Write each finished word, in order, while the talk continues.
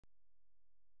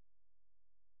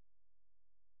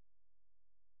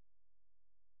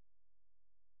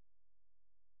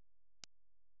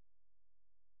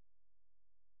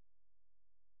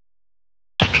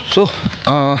so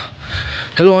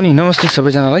hello अनि नमस्ते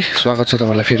सबैजनालाई स्वागत छ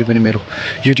तपाईँलाई फेरि पनि मेरो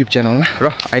युट्युब च्यानलमा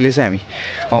र अहिले चाहिँ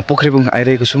हामी पोखरीबुङ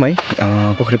आइरहेको छौँ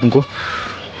है पोखरीबुङको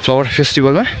फ्लावर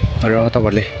फेस्टिभलमा र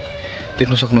तपाईँहरूले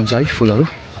देख्न सक्नुहुन्छ है फुलहरू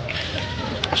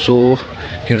सो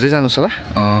हेर्दै जानुहोस् होला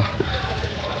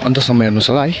अन्तसम्म हेर्नुहोस्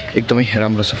होला है एकदमै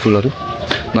राम्रो छ फुलहरू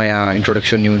नयाँ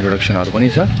न्यू इन्ट्रोडक्सनहरू पनि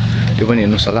छ त्यो पनि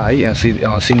हेर्नुहोस् होला है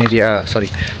सिनेरिया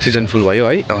सिजन फुल भयो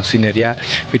है सिनेरिया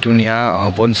पिटुनिया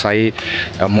बोनसाई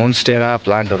मोन्स्टेरा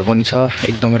प्लान्टहरू पनि छ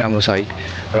एकदमै राम्रो छ है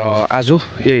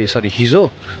र हिजो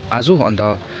आज अन्त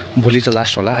भोलि चाहिँ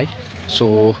लास्ट होला है सो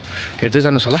हेर्दै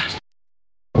जानुहोस् होला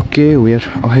okay we are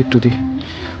ahead to the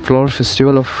flower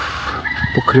festival of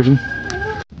पोखरीबुङ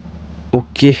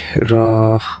okay र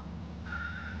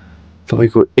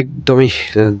तपाईँको एकदमै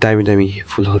दामी दामी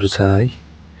फुलहरू छ है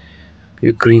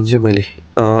यो ग्रिन चाहिँ मैले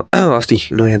अस्ति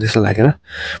नयाँ जस्तो लागेर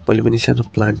मैले पनि सानो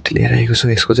प्लान्ट लिएर आएको छु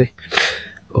यसको चाहिँ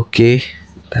ओके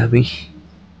दामी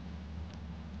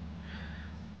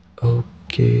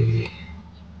ओके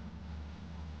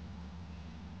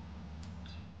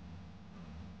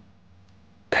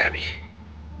दामी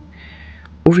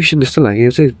ओभिसन जस्तो लाग्यो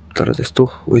यो चाहिँ तर त्यस्तो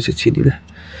उयो चाहिँ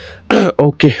चिनिनँ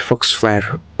ओके फक्स फायर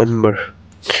अम्बर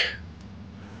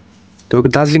तपाईँको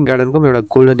दार्जिलिङ गार्डनको पनि एउटा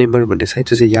गोल्डन एम्बर भन्ने छ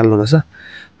त्यो चाहिँ यल्लोमा छ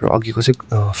र अघिको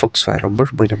चाहिँ फक्स फायर अम्बर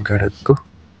मैदाम गार्डनको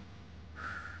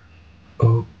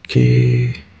ओके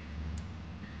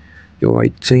यो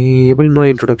वाइट चाहिँ यो पनि नयाँ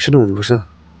इन्ट्रोडक्सन हुनुपर्छ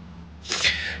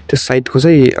त्यो साइडको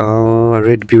चाहिँ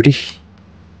रेड ब्युटी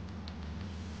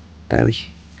दामी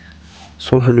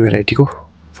सोल्हन भेराइटीको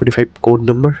 45 code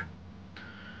number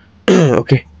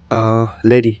okay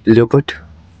lady leopard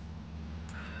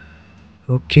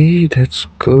okay that's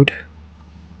good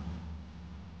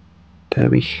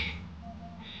दामी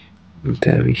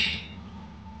दामी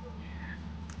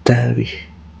दामी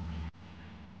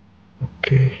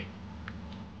ओके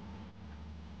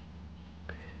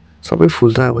सबै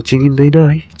फुल त अब चिनिँदैन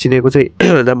है चिनेको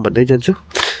चाहिँ नाम भन्दै जान्छु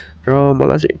र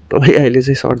मलाई चाहिँ एकदमै अहिले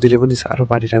चाहिँ सर्दीले पनि साह्रो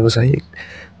पारिरहेको छ है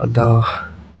अन्त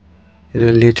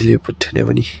लेडी लेपर्ड भने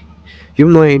पनि यो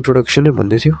पनि नयाँ इन्ट्रोडक्सनै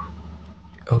भन्दै थियो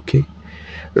ओके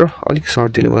र अलिक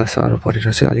सर्दीले मलाई साह्रो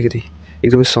परेर चाहिँ अलिकति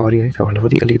एकदमै सरी है तपाईँहरूलाई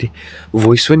पनि अलिकति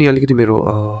भोइस पनि अलिकति मेरो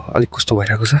अलिक कस्तो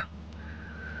भइरहेको छ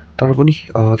तर पनि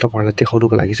तपाईँहरूलाई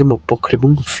देखाउनुको लागि चाहिँ म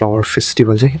पोखरीबुङ फ्लावर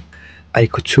फेस्टिभल चाहिँ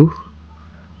आएको छु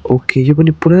ओके यो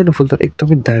पनि पुरानो फुल त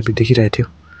एकदमै दामी देखिरहेको थियो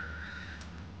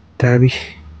दामी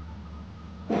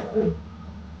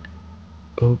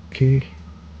ओके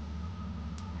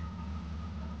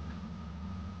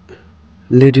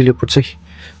लेडी लेपर्ड चाहिँ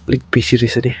अलिक बेसी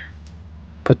रहेछ नि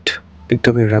बट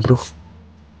एकदमै राम्रो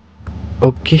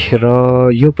ओके र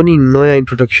यो पनि नयाँ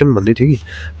इन्ट्रोडक्सन भन्दै थियो कि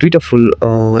दुईवटा फुल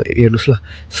हेर्नुहोस् ल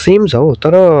सेम छ हो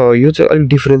तर यो चाहिँ अलिक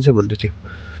डिफ्रेन्ट चाहिँ भन्दै थियो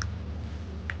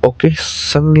ओके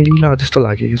सङ्गलीला जस्तो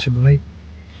लाग्यो यो चाहिँ मलाई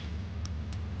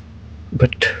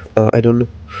बट आई डोन्ट नो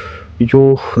यो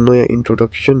नयाँ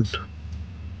इन्ट्रोडक्सन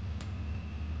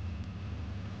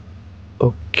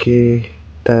ओके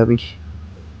दामी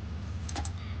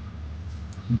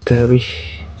दामी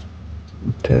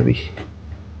दामी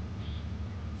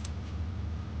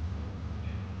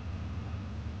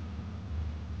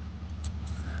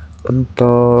अन्त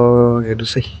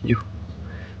हेर्नुहोस् है यो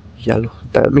यल्लो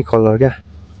दामी कलर क्या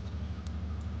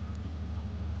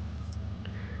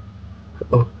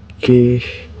ओके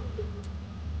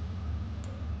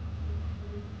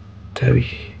दामी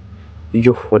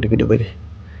यो भनेको नि मैले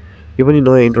यो पनि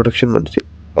नयाँ इन्ट्रोडक्सन भन्दै थियो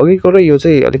अघिको र यो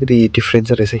चाहिँ अलिकति डिफ्रेन्ट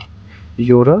छ रहेछ है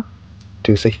यो र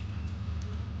त्यो चाहिँ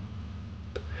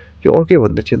यो अर्कै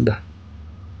भन्दै थियो नि त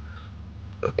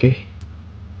ओके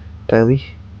दामी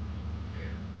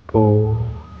ओ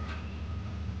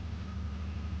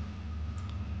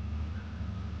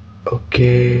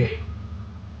ओके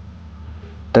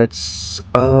द्याट्स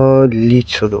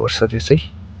लिच हुनुपर्छ त्यो चाहिँ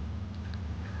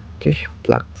ओके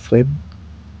ब्ल्याक फ्लेम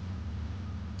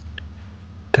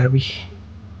दामी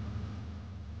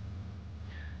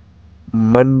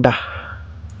मन्डा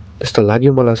त्यस्तो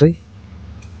लाग्यो मलाई चाहिँ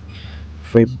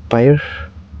vampire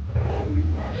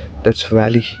that's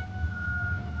valley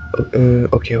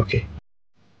okay okay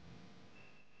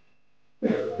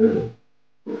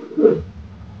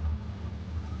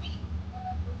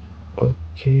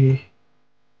okay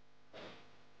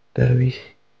दामी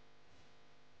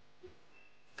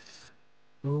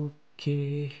ओके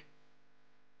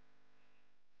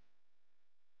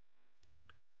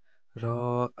र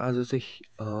आज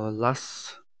चाहिँ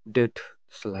लास्ट डेट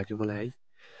जस्तो लाग्यो मलाई है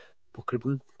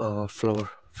पोखरीबुङ फ्लावर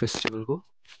फेस्टिभलको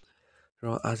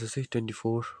र आज चाहिँ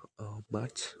 24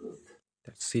 मार्च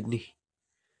सिडनी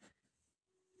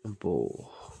अब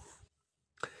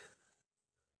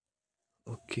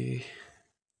ओके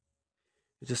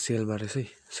यो चाहिँ सेलमा रहेछ है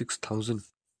 6000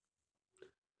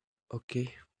 ओके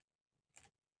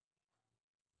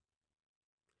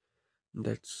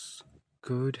द्याट्स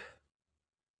गुड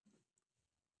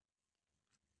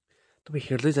तपाईँ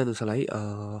हेर्दै जानुहोस् होला है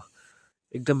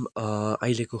एकदम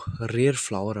अहिलेको रेयर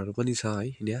फ्लावरहरू पनि छ है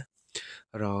यहाँ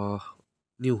र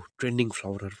न्यू ट्रेन्डिङ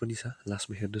फ्लावरहरू पनि छ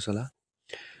लास्टमा हेर्नुहोस् होला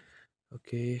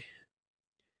okay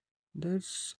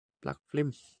that's black flame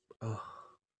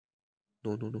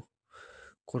no no no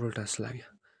कोरोल्टा जस्तो लाग्यो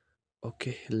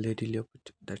okay lady लियोपिड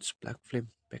that's black flame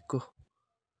ब्याकको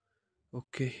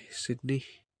okay Sydney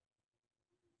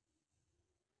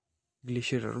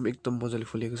ग्लेसियरहरू पनि एकदम मजाले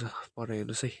फुलेको छ पर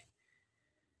हेर्नुहोस् है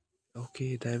ओके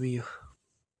दामी यो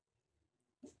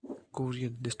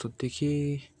कोरियन त्यस्तो देखेँ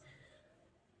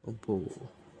अब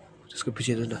त्यसको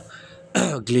पछि हेर्नु न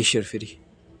ग्लेसियर फेरि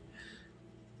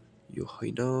यो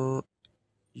होइन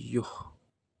यो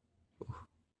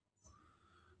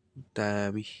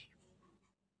दामी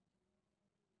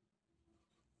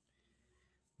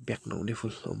ब्याक नहुने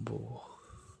फुल अम्बो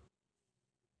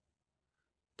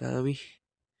दामी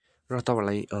र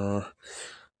तपाईँहरूलाई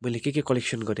मैले के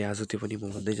कलेक्सन गरेँ आज त्यो पनि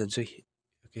म भन्दै जान्छु है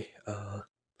ओके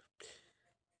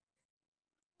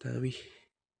दामी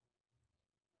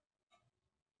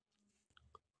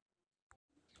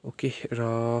ओके र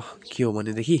के हो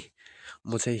भनेदेखि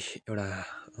म चाहिँ एउटा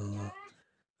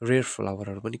रेयर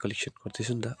फ्लावरहरू पनि कलेक्सन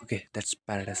गर्दैछु नि त okay that's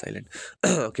paradise island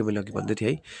okay मैले अघि भन्दै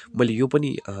थिएँ है मैले यो पनि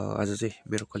आज चाहिँ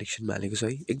मेरो कलेक्सनमा हालेको छु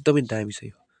है एकदमै दामी छ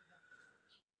यो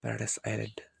प्याराडाइस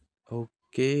आइल्यान्ड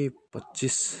ओके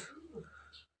 25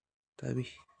 दामी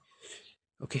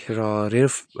ओके र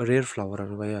रेयर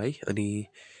फ्लावरहरू भयो है अनि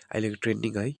अहिलेको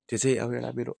ट्रेन्डिङ है त्यो चाहिँ अब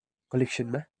एउटा मेरो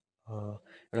कलेक्सनमा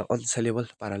एउटा अनसेलेबल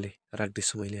पाराले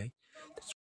राख्दैछु मैले है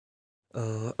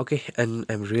okay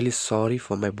and I'm really sorry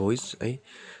for my voice है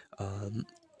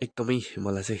एकदमै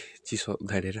मलाई चाहिँ चिसो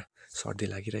गाडेर सर्दी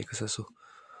लागिरहेको छ सो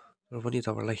र पनि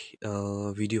तपाईँहरूलाई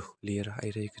भिडियो लिएर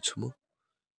आइरहेको छु म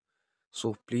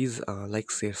so please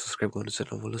like share subscribe गर्नु चाहिँ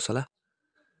नभुल्नुहोस् होला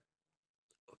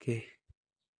ओके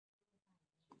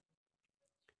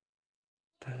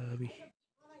दामी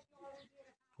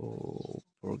ओ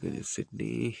पर्गेनी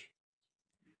सिडनी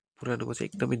पुरानोको चाहिँ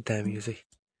एकदमै दामी यो चाहिँ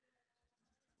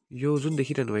यो जुन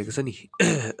देखिरहनु भएको छ नि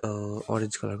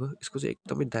अरेन्ज कलरको यसको चाहिँ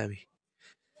एकदमै दामी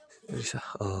रहेछ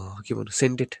के भन्नु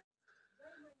सेन्टेड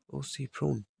ओ सी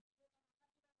फ्रोन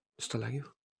जस्तो लाग्यो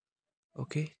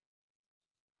ओके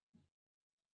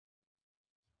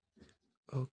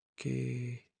ओके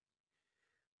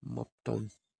मपटाउन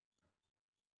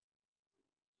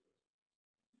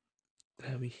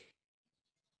दामी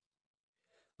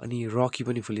अनि रकी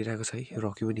पनि फुलिरहेको छ है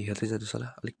रकी पनि हेर्दै जानुहोस् होला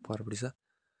अलिक परपट्टि छ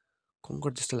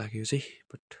कङ्कड जस्तो लाग्यो चाहिँ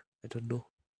but I don't know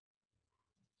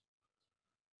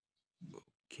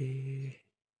okay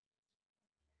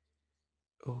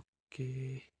okay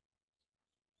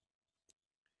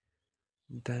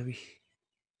दामी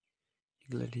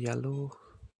इङ्ल्यान्ड येलो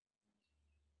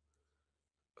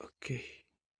ओके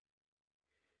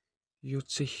यो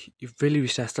चाहिँ यो भेली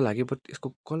भिस्टा जस्तो लाग्यो बट यसको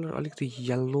कलर अलिकति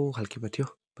येल्लो खालकेमा थियो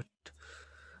बट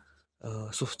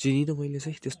सो चिनिनँ मैले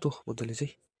चाहिँ त्यस्तो मजाले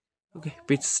चाहिँ ओके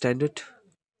पिच स्ट्यान्डर्ड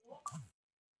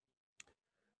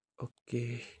ओके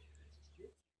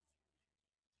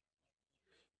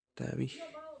दामी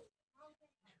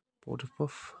पाउडर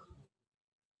पफ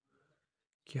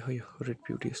के हो यो रेड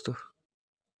ब्युटी यस्तो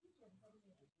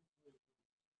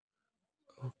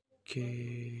ओके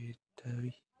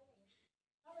दामी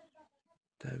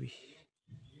दामी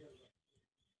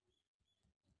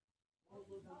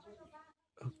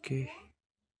ओके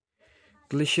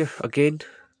ग्लेसियर अगेन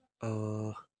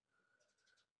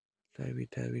दामी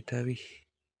दामी दामी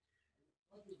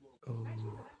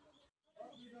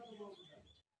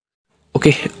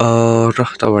ओके र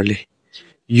तपाईँहरूले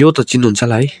यो त चिन्नुहुन्छ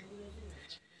होला है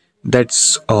द्याट्स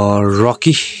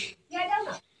रकी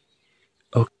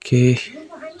ओके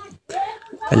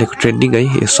अहिलेको ट्रेन्डिङ है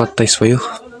यो 27 भयो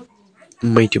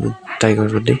माइटी मुन टाइगर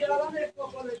भन्ने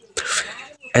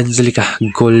Angelica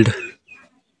gold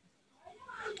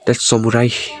that's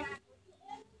samurai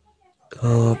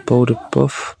powder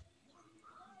puff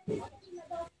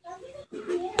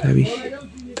दामी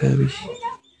दामी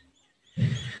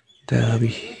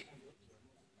दामी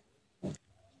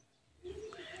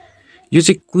यो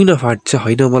चाहिँ क्विन अफ हार्ट चाहिँ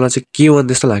होइन मलाई चाहिँ के वान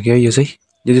जस्तो लाग्यो यो चाहिँ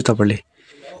यदि तपाईँहरूले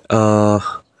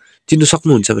चिन्नु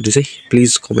सक्नुहुन्छ भने चाहिँ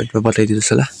प्लिज कमेन्टमा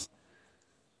बताइदिनुहोस् होला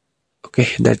ओके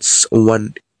द्याट्स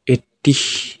 180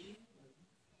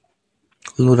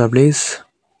 लुना ब्लेज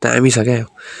दामी छ क्या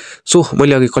सो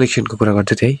मैले अघि कलेक्सनको कुरा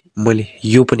गर्दै थिएँ है मैले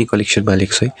यो पनि कलेक्सनमा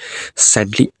हालेको छु है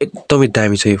स्याडली एकदमै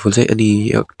दामी छ यो फुल चाहिँ अनि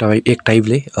एक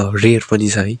टाइपले रेयर पनि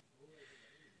छ है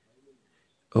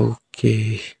ओके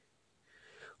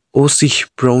ओसी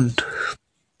ब्राउन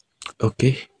ओके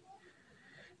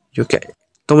यो क्या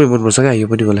एकदमै मनपर्छ क्या यो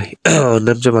पनि मलाई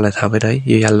नाम चाहिँ मलाई थाहा भएन है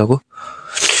यो यल्लोको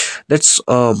द्याट्स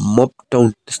मप टाउन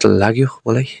त्यस्तो लाग्यो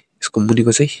मलाई यसको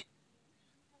मुनिको चाहिँ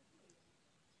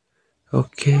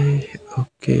okay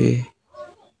okay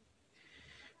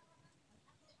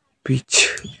pitch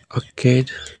okay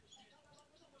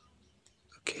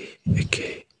okay okay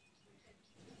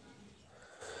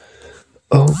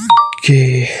okay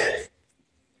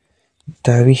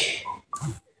दामी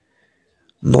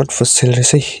नट फर सेल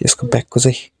रहेछ है यसको ब्यागको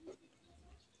चाहिँ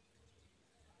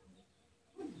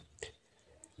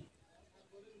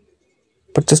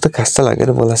बट त्यस्तो खास त लागेन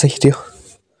मलाई चाहिँ त्यो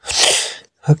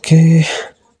ओके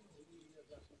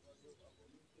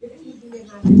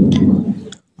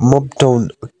मप डाउन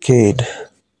ओके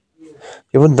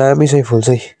यो पनि दामी छ फुल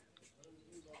चाहिँ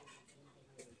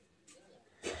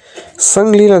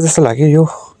सङ्लिला जस्तो लाग्यो यो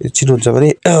चिन्नुहुन्छ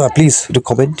भने प्लिज डु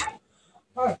कमेन्ट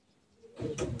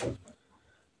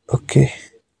ओके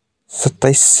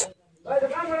 27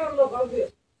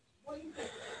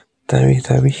 दामी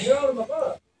दामी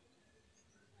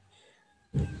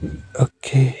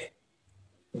ओके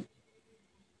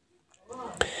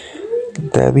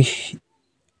दामी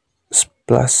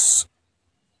प्लस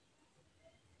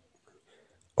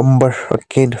अम्बर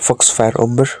अगेन फक्स फायर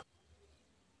अम्बर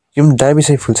यो पनि दामी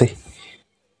छ फुल चाहिँ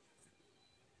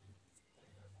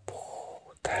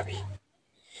दामी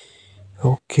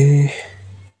ओके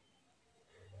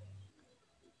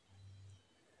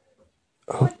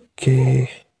ओके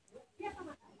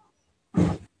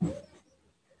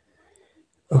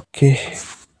ओके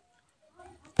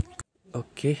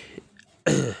ओके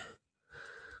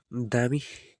दामी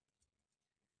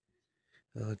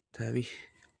दामी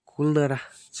कुलनारा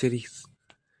चेरी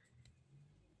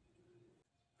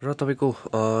र तपाईँको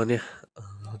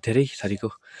धेरै थरीको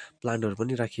प्लान्टहरू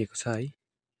पनि राखिएको छ है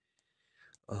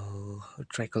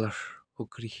ट्राइकलर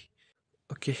हुक्री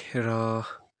ओके र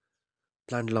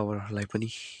प्लान्ट लभरहरूलाई पनि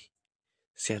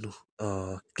सानो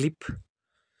क्लिप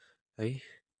है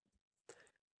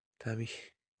दामी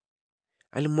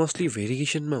अहिले मोस्टली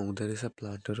भेरिगेसनमा हुँदो रहेछ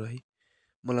प्लान्टहरू है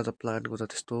मलाई त प्लान्टको त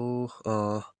त्यस्तो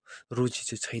रुचि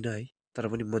चाहिँ छैन है तर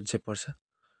पनि मन चाहिँ पर्छ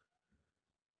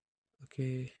ओके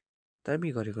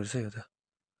दामी गरेको रहेछ यो त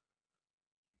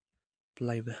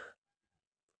प्लाइमा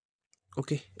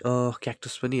ओके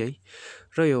क्याक्टस पनि है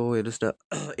र यो हेर्नुहोस् न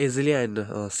एजेलिया एन्ड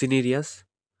सिनेरियास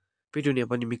पिटुनिया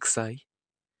पनि मिक्स छ है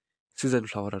सिजन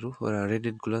फ्लावरहरू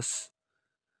रेडेन्कुलस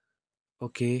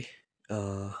ओके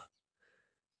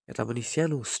यता पनि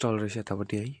सानो स्टल रहेछ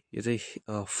यतापट्टि है यो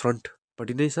चाहिँ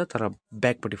फ्रन्टपट्टि नै छ तर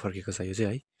ब्याकपट्टि फर्केको छ यो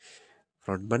चाहिँ है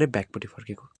फ्रन्टमा नै ब्याकपट्टि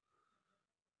फर्केको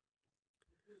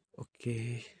ओके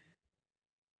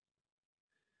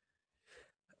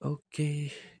ओके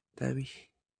दामी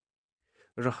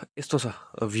र यस्तो छ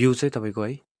भ्यू चाहिँ तपाईँको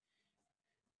है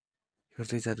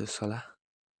हेर्दै जानुहोस् होला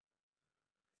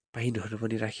पाइनहरू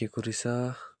पनि राखिएको रहेछ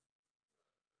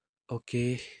ओके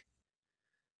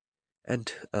एन्ड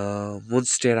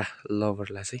मोन्स्टेरा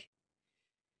लभरलाई चाहिँ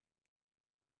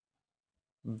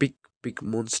बिग बिग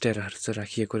मोन्स्टेराहरू चाहिँ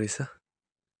राखिएको रहेछ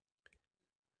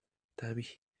दामी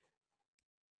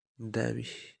दामी